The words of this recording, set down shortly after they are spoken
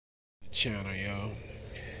channel, y'all.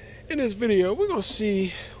 In this video, we're gonna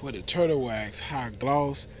see what the Turtle Wax High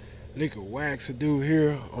Gloss Liquid Wax will do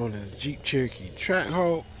here on this Jeep Cherokee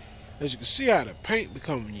Trackhawk. As you can see how the paint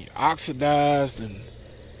becoming oxidized and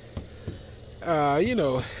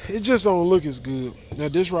it just don't look as good. Now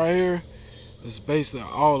this right here is basically an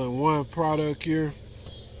all-in-one product here.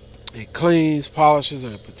 It cleans, polishes,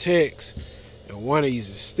 and protects in one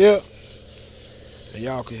easy step. And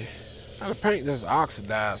y'all can, now the paint that's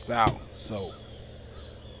oxidized out. So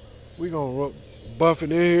we're gonna buff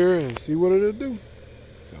it in here and see what it'll do.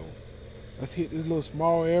 So let's hit this little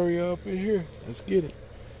small area up in here. Let's get it.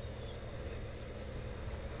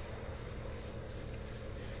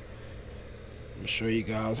 Let me show you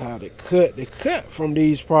guys how to cut. The cut from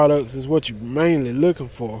these products is what you're mainly looking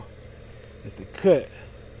for. Is the cut.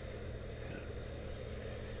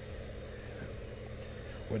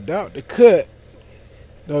 Without the cut,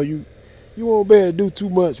 though, you won't be able to do too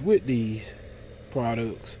much with these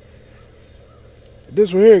products.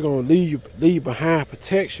 This one here is gonna leave behind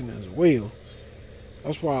protection as well.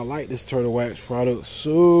 That's why I like this Turtle Wax product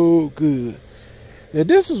so good. Now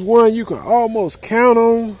this is one you can almost count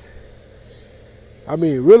on. I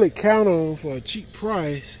mean, really count on for a cheap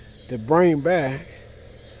price to bring back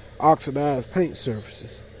oxidized paint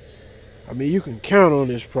surfaces. I mean, you can count on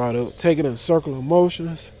this product. Take it in circular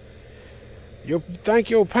motions. You think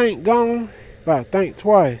your paint gone, but think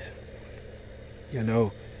twice. You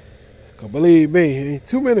know, cause believe me, ain't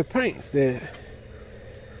too many paints that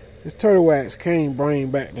this Turtle Wax can't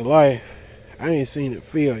bring back to life. I ain't seen it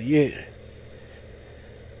fail yet.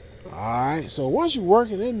 Alright, so once you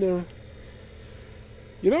work it in there,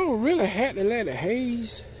 you don't really have to let it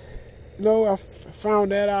haze. You know, I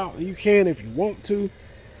found that out. You can if you want to.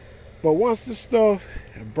 But once this stuff,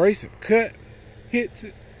 abrasive cut, hits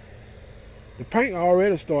it, the paint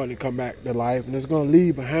already starting to come back to life, and it's going to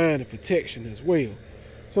leave behind the protection as well.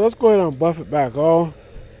 So let's go ahead and buff it back off.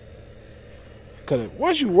 Because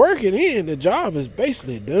once you work it in, the job is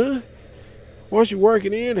basically done. Once you work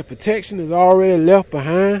it in, the protection is already left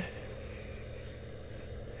behind.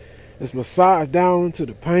 It's massaged down into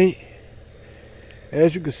the paint.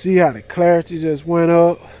 As you can see how the clarity just went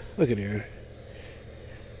up. Look at here.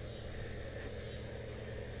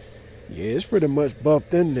 Yeah, it's pretty much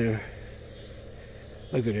buffed in there.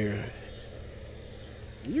 Look at here.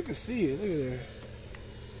 You can see it. Look at there.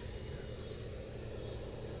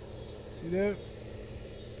 See that?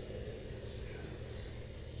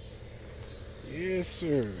 Yes,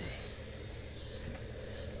 sir.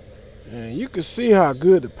 And you can see how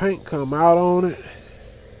good the paint come out on it.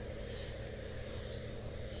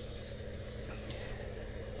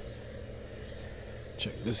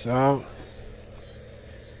 Check this out.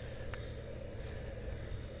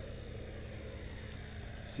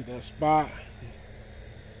 See that spot?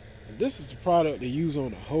 And this is the product they use on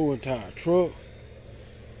the whole entire truck.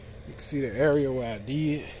 You can see the area where I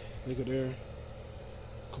did. Look at there.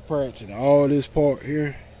 Compared to all this part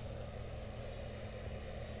here.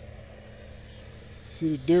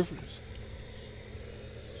 See the difference?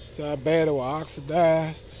 See how bad it was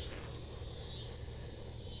oxidized?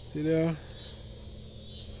 See there?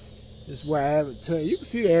 This is where I haven't touched. You can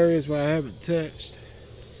see the areas where I haven't touched.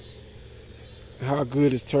 How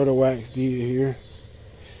good this Turtle Wax did here.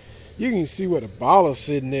 You can see where the bottle's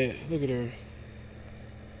sitting at. Look at her.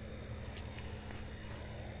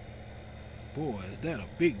 Boy, is that a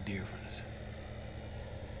big difference.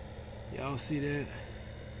 Y'all see that?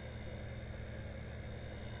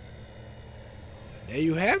 There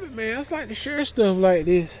you have it, man. I just like to share stuff like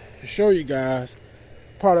this to show you guys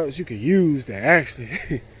products you can use that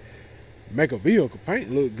actually make a vehicle paint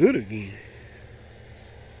look good again.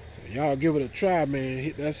 So y'all give it a try, man.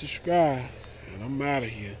 Hit that subscribe, and I'm out of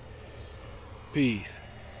here. Peace.